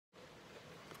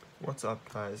What's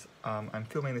up, guys? I'm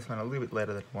filming this one a little bit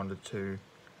later than I wanted to,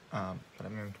 but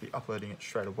I'm going to be uploading it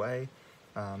straight away.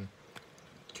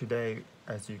 Today,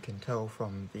 as you can tell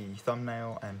from the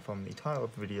thumbnail and from the title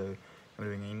of the video, I'm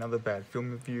doing another bad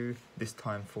film review, this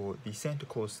time for the Santa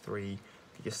Claus 3,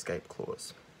 The Escape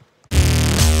Clause.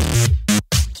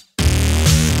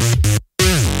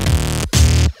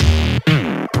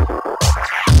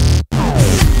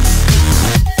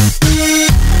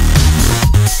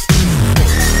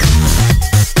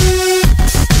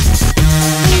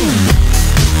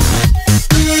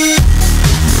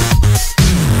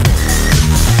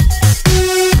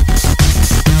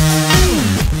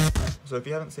 So if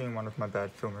you haven't seen one of my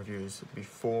bad film reviews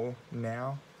before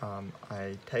now,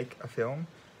 I take a film,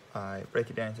 I break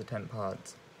it down into 10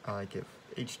 parts, I give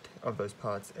each of those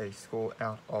parts a score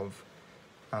out of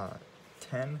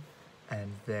 10,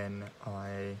 and then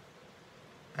I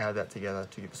add that together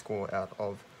to give a score out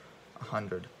of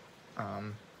 100. I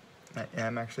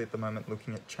am actually at the moment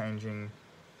looking at changing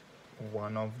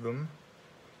one of them,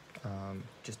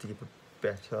 just to give a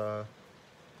better,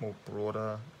 more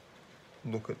broader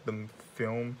look at the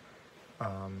film.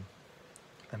 I'm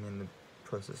in the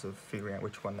process of figuring out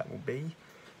which one that will be,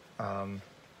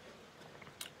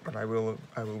 but I will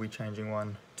be changing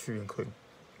one to include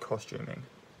costuming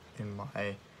in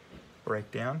my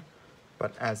breakdown.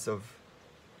 But as of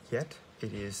yet,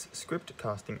 it is script,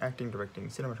 casting, acting, directing,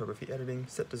 cinematography, editing,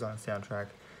 set design, soundtrack,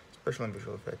 special and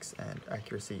visual effects, and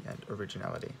accuracy and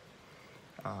originality.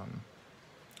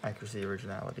 Accuracy,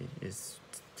 originality is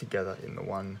together in the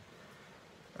one.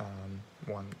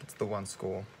 It's the one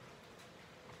score.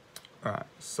 Alright,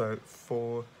 so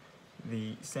for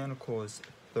the Santa Claus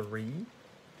 3,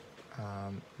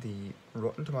 the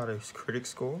Rotten Tomatoes critic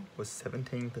score was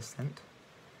 17%,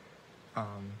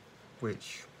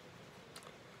 which,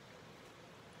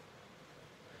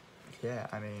 yeah,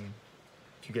 I mean,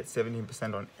 if you get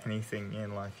 17% on anything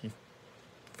in life, you've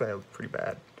failed pretty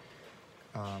bad.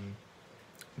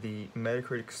 The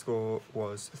Metacritic score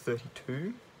was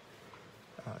 32.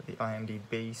 The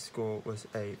IMDb score was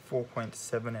a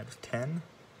 4.7 out of 10,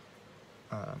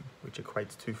 which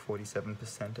equates to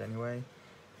 47% anyway.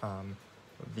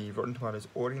 The Rotten Tomatoes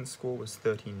audience score was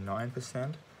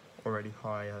 39%, already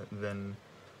higher than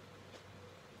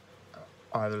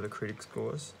either of the critic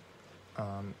scores.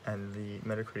 And the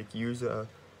Metacritic user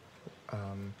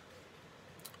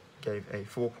gave a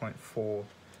 4.4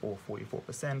 or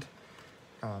 44%,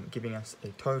 giving us a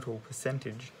total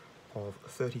percentage of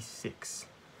 36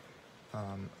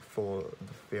 for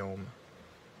the film.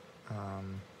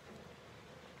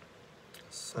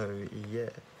 So yeah,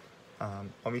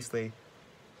 obviously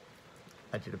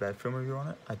I did a bad film review on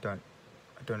it. I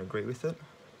don't agree with it.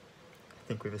 I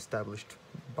think we've established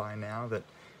by now that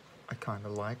I kind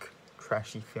of like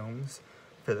trashy films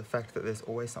for the fact that there's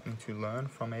always something to learn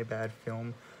from a bad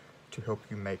film to help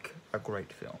you make a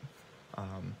great film.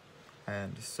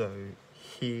 And so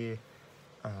here,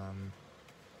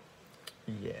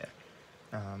 yeah.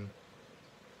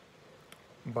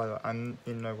 By the way, I'm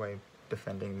in no way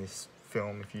defending this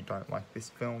film if you don't like this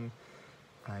film.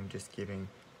 I'm just giving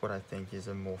what I think is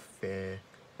a more fair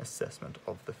assessment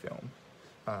of the film,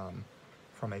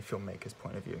 from a filmmaker's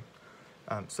point of view.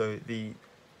 So the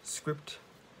script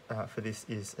for this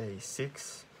is a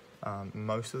 6.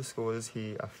 Most of the scores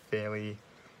here are fairly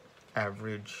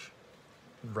average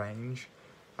range,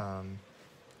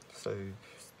 so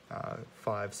 5s,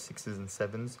 6s, and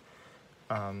 7s.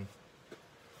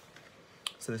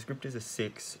 So the script is a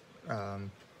 6,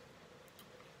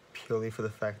 purely for the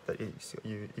fact that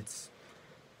it's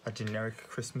a generic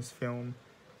Christmas film.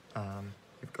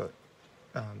 You've got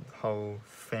the whole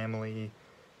family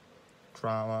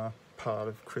drama part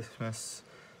of Christmas.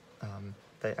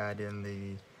 They add in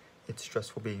the "it's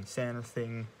stressful being Santa"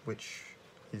 thing, which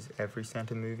is every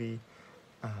Santa movie.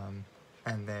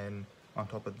 And then on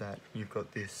top of that, you've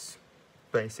got this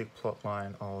basic plot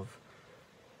line of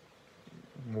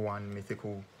one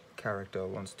mythical character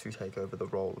wants to take over the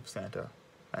role of Santa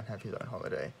and have his own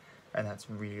holiday, and that's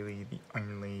really the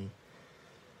only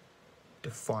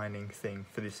defining thing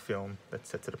for this film that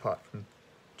sets it apart from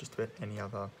just about any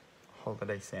other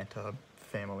holiday Santa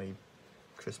family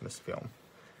Christmas film.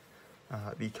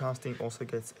 The casting also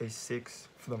gets a 6.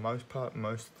 For the most part,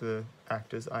 most of the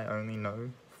actors I only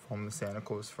know from the Santa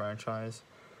Claus franchise.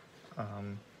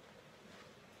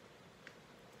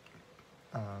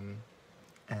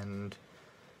 And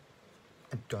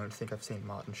I don't think I've seen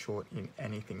Martin Short in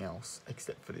anything else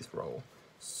except for this role.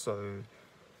 So,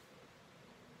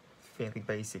 fairly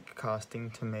basic casting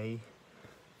to me.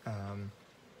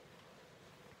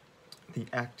 The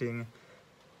acting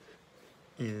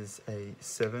is a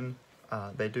 7.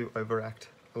 They do overact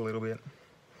a little bit.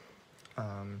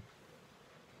 I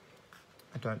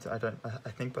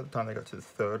think by the time they got to the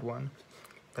third one,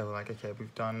 they were like, okay,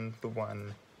 we've done the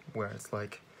one where it's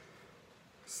like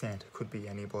Santa could be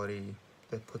anybody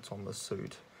that puts on the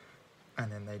suit,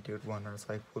 and then they did one where it's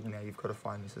like, well, now you've got to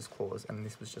find Mrs. Claus, and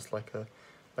this was just like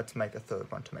let's make a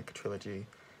third one to make a trilogy.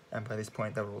 And by this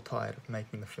point they were all tired of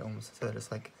making the films, so they're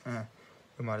just like,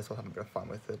 we might as well have a bit of fun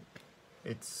with it.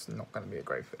 It's not going to be a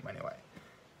great film anyway.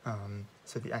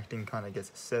 So the acting kind of gets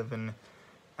a 7.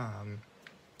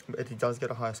 But it does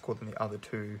get a higher score than the other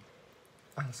two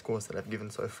scores that I've given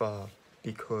so far,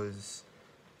 because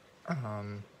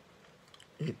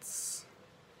it's,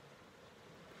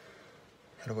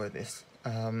 how to word this,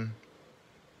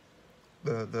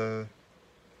 the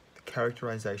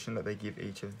characterization that they give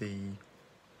each of the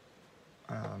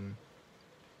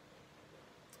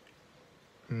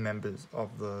members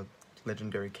of the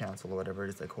legendary council, or whatever it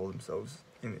is they call themselves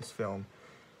in this film,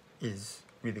 is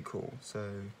really cool. So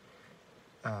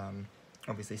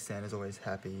obviously Santa's always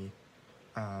happy,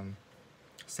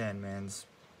 Sandman's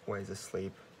always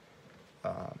asleep,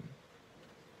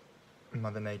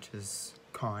 Mother Nature's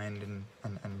kind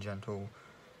and gentle.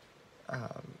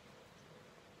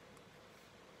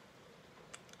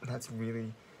 That's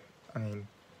really, I mean,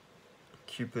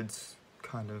 Cupid's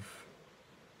kind of,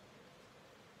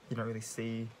 you don't really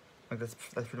see, like that's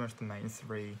pretty much the main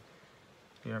three.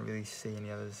 You don't really see any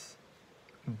others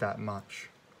that much,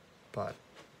 but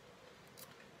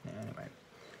yeah, anyway.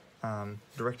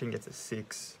 Directing gets a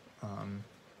 6. I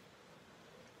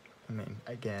mean,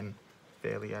 again,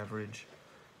 fairly average.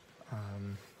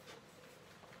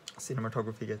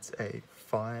 Cinematography gets a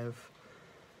 5.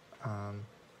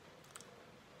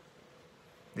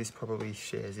 This probably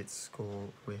shares its score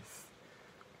with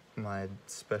my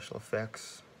special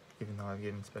effects, even though I've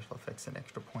given special effects an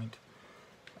extra point.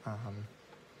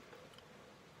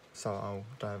 So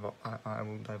I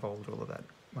will divulge all of that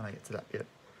when I get to that bit.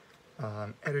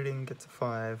 Editing gets a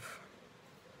 5,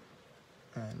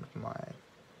 and my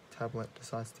tablet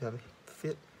decides to have a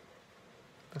fit.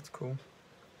 That's cool.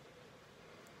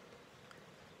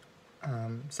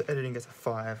 So editing gets a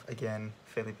 5, again,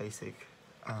 fairly basic.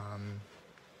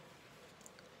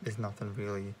 There's nothing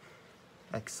really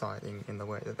exciting in the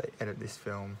way that they edit this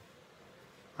film.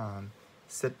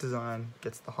 Set design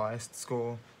gets the highest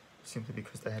score, simply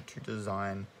because they had to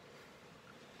design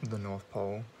the North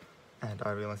Pole, and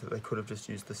I realised that they could have just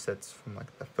used the sets from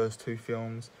like the first 2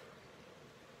 films,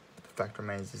 but the fact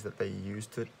remains is that they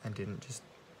used it and didn't just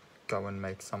go and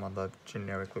make some other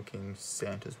generic looking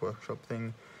Santa's workshop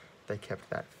thing. They kept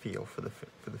that feel for the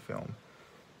film.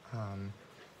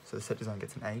 So the set design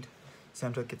gets an 8.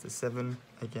 Soundtrack gets a 7,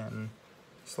 again,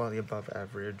 slightly above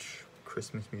average.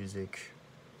 Christmas music,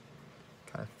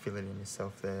 kind of feel it in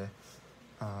yourself there.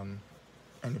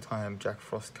 Anytime Jack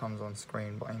Frost comes on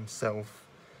screen by himself,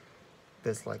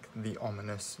 there's like the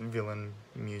ominous villain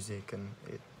music, and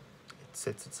it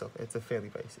sets itself, it's a fairly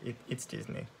basic, it's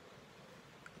Disney. It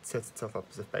sets itself up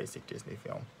as a basic Disney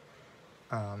film.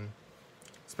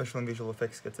 Special and visual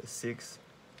effects gets a 6.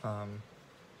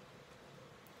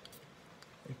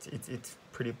 It's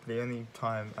pretty, the only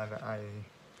time I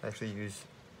actually use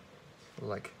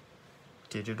like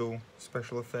digital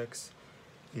special effects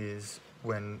is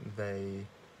when they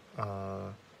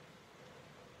are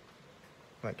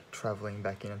like traveling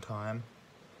back in time,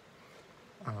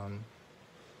 and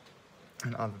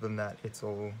other than that, it's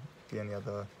all, the only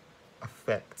other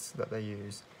effects that they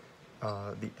use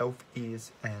are the elf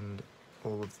ears and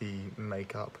all of the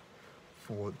makeup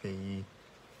for the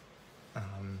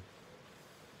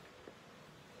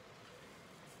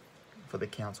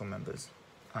council members.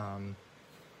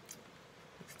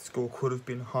 Score could have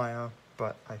been higher,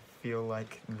 but I feel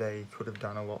like they could have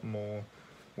done a lot more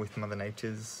with Mother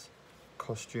Nature's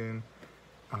costume,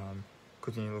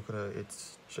 because when you look at her,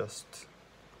 it's just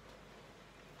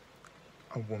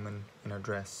a woman in a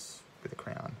dress with a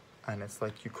crown, and it's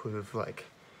like you could have, like,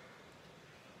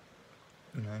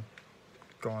 you know,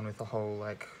 gone with the whole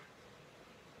like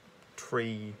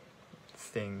tree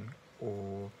thing,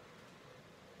 or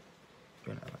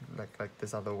you know, like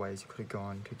there's other ways you could have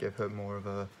gone to give her more of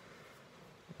a,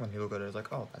 when you look at her, it's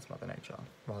like, oh, that's Mother Nature,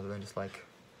 rather than just like,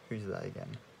 who's that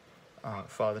again?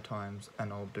 Father Time's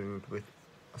an old dude with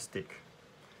a stick.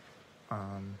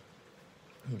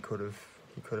 He could have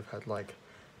had like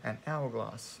an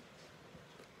hourglass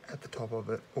at the top of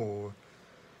it, or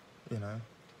you know,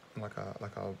 like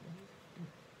a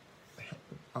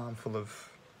armful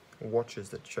of watches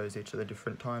that shows each of the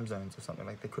different time zones or something.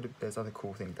 Like they could have, there's other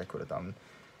cool things they could have done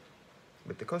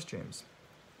with the costumes.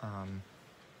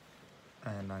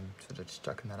 and I'm sort of just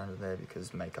chucking that under there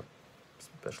because makeup,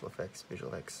 special effects,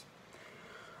 visual effects.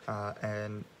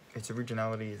 And its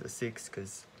originality is a 6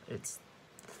 because it's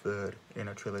the third in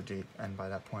a trilogy, and by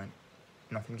that point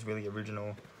nothing's really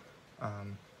original.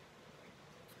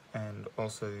 And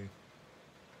also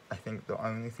I think the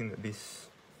only thing that this,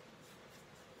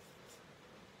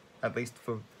 at least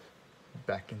for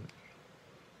back in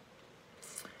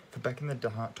the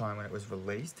time when it was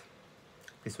released,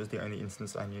 this was the only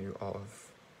instance I knew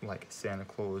of like Santa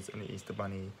Claus and the Easter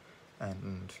Bunny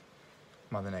and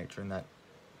Mother Nature and that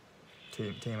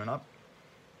teaming up.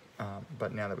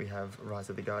 But now that we have Rise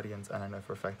of the Guardians, and I know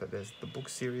for a fact that there's the book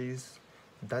series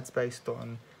that's based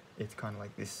on, it's kind of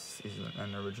like this isn't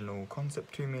an original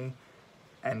concept to me,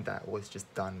 and that was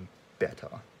just done better.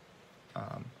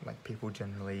 Like people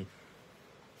generally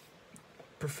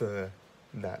prefer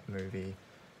that movie.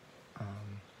 I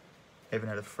even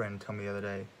had a friend tell me the other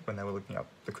day when they were looking up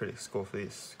the critics' score for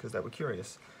this, because they were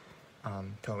curious,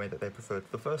 tell me that they preferred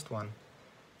the first one.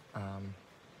 And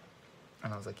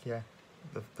I was like, yeah,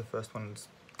 the first one's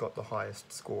got the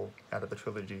highest score out of the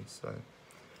trilogy, so...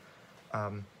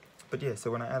 but yeah,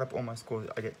 so when I add up all my scores,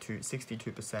 I get to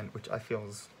 62%, which I feel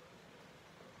is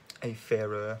a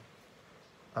fairer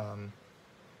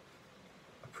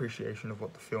appreciation of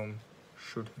what the film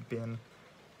should have been.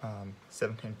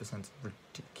 17% is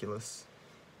ridiculous.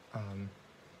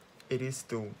 It is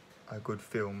still a good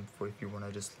film for if you want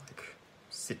to just like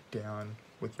sit down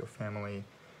with your family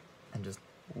and just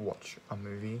watch a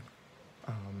movie.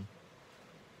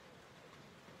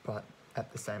 But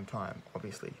at the same time,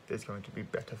 obviously, there's going to be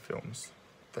better films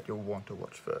that you'll want to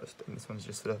watch first, and this one's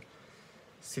just sort of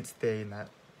sits there in that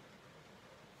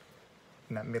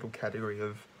middle category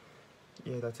of,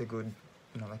 yeah, that's a good,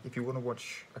 you know, like if you want to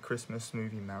watch a Christmas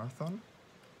movie marathon,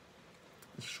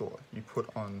 sure, you put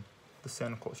on the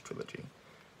Santa Claus trilogy.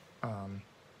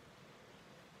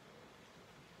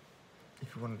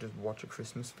 If you want to just watch a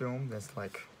Christmas film, there's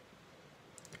like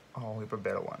a whole heap of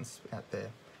better ones out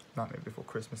there. Nightmare Before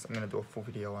Christmas, I'm going to do a full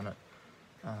video on it.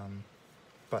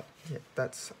 But yeah,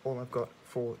 that's all I've got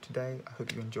for today. I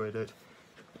hope you enjoyed it.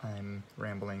 I'm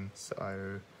rambling,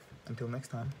 so until next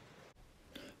time.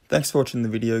 Thanks for watching the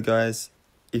video, guys.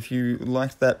 If you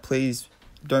liked that, please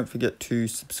don't forget to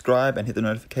subscribe and hit the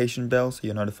notification bell so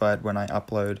you're notified when I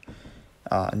upload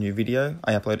a new video.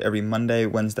 I upload every Monday,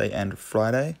 Wednesday, and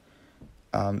Friday.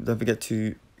 Don't forget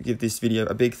to give this video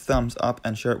a big thumbs up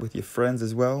and share it with your friends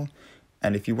as well.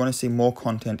 And if you want to see more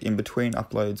content in between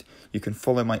uploads, you can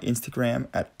follow my Instagram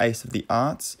at Ace of the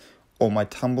Arts or my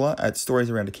Tumblr at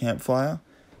Stories Around a Campfire.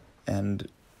 And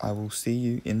I will see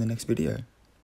you in the next video.